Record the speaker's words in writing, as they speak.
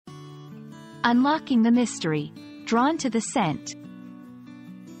Unlocking the mystery. Drawn to the scent.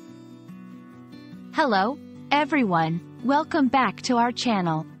 Hello, everyone. Welcome back to our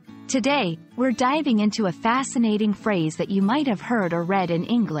channel. Today, we're diving into a fascinating phrase that you might have heard or read in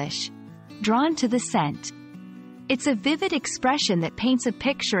English. Drawn to the scent. It's a vivid expression that paints a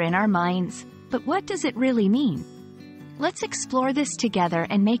picture in our minds, but what does it really mean? Let's explore this together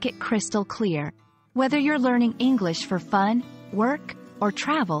and make it crystal clear. Whether you're learning English for fun, work, or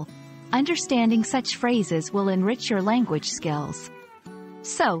travel, understanding such phrases will enrich your language skills.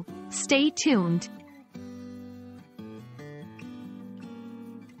 So, stay tuned.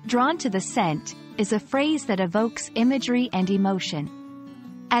 Drawn to the scent is a phrase that evokes imagery and emotion.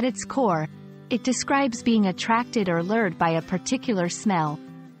 At its core, it describes being attracted or lured by a particular smell.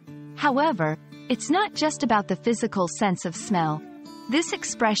 However, it's not just about the physical sense of smell. This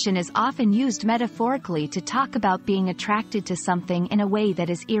expression is often used metaphorically to talk about being attracted to something in a way that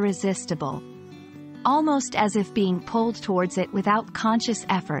is irresistible, almost as if being pulled towards it without conscious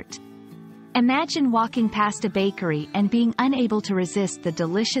effort. Imagine walking past a bakery and being unable to resist the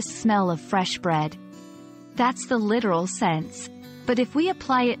delicious smell of fresh bread. That's the literal sense. But if we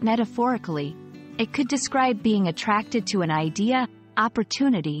apply it metaphorically, it could describe being attracted to an idea,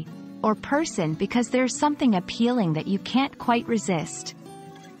 opportunity, or person because there's something appealing that you can't quite resist.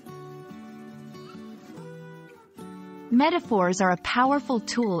 Metaphors are a powerful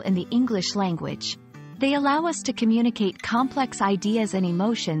tool in the English language. They allow us to communicate complex ideas and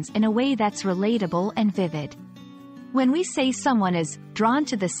emotions in a way that's relatable and vivid. When we say someone is drawn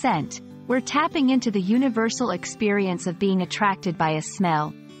to the scent, we're tapping into the universal experience of being attracted by a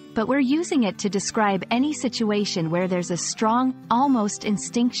smell, but we're using it to describe any situation where there's a strong, almost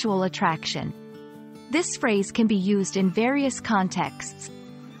instinctual attraction. This phrase can be used in various contexts: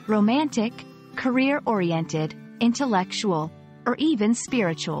 romantic, career-oriented, intellectual, or even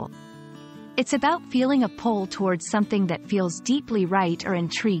spiritual. It's about feeling a pull towards something that feels deeply right or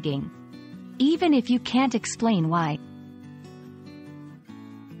intriguing, even if you can't explain why.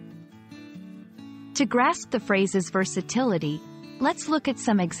 To grasp the phrase's versatility, let's look at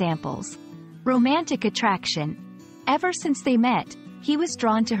some examples. Romantic attraction. Ever since they met, he was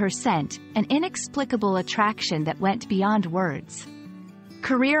drawn to her scent, an inexplicable attraction that went beyond words.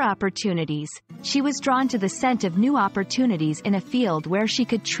 Career opportunities. She was drawn to the scent of new opportunities in a field where she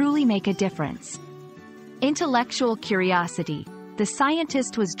could truly make a difference. Intellectual curiosity. The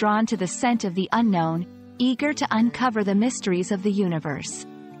scientist was drawn to the scent of the unknown, eager to uncover the mysteries of the universe.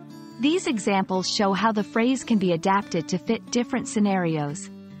 These examples show how the phrase can be adapted to fit different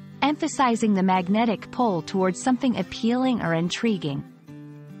scenarios, emphasizing the magnetic pull towards something appealing or intriguing.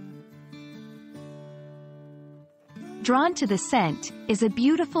 Drawn to the scent is a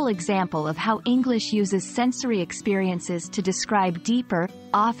beautiful example of how English uses sensory experiences to describe deeper,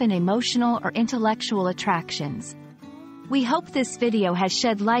 often emotional or intellectual attractions. We hope this video has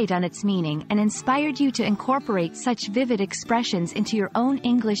shed light on its meaning and inspired you to incorporate such vivid expressions into your own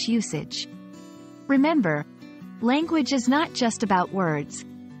English usage. Remember, language is not just about words.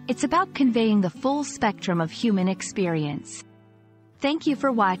 It's about conveying the full spectrum of human experience. Thank you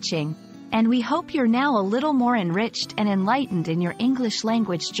for watching, and we hope you're now a little more enriched and enlightened in your English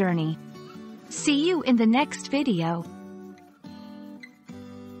language journey. See you in the next video.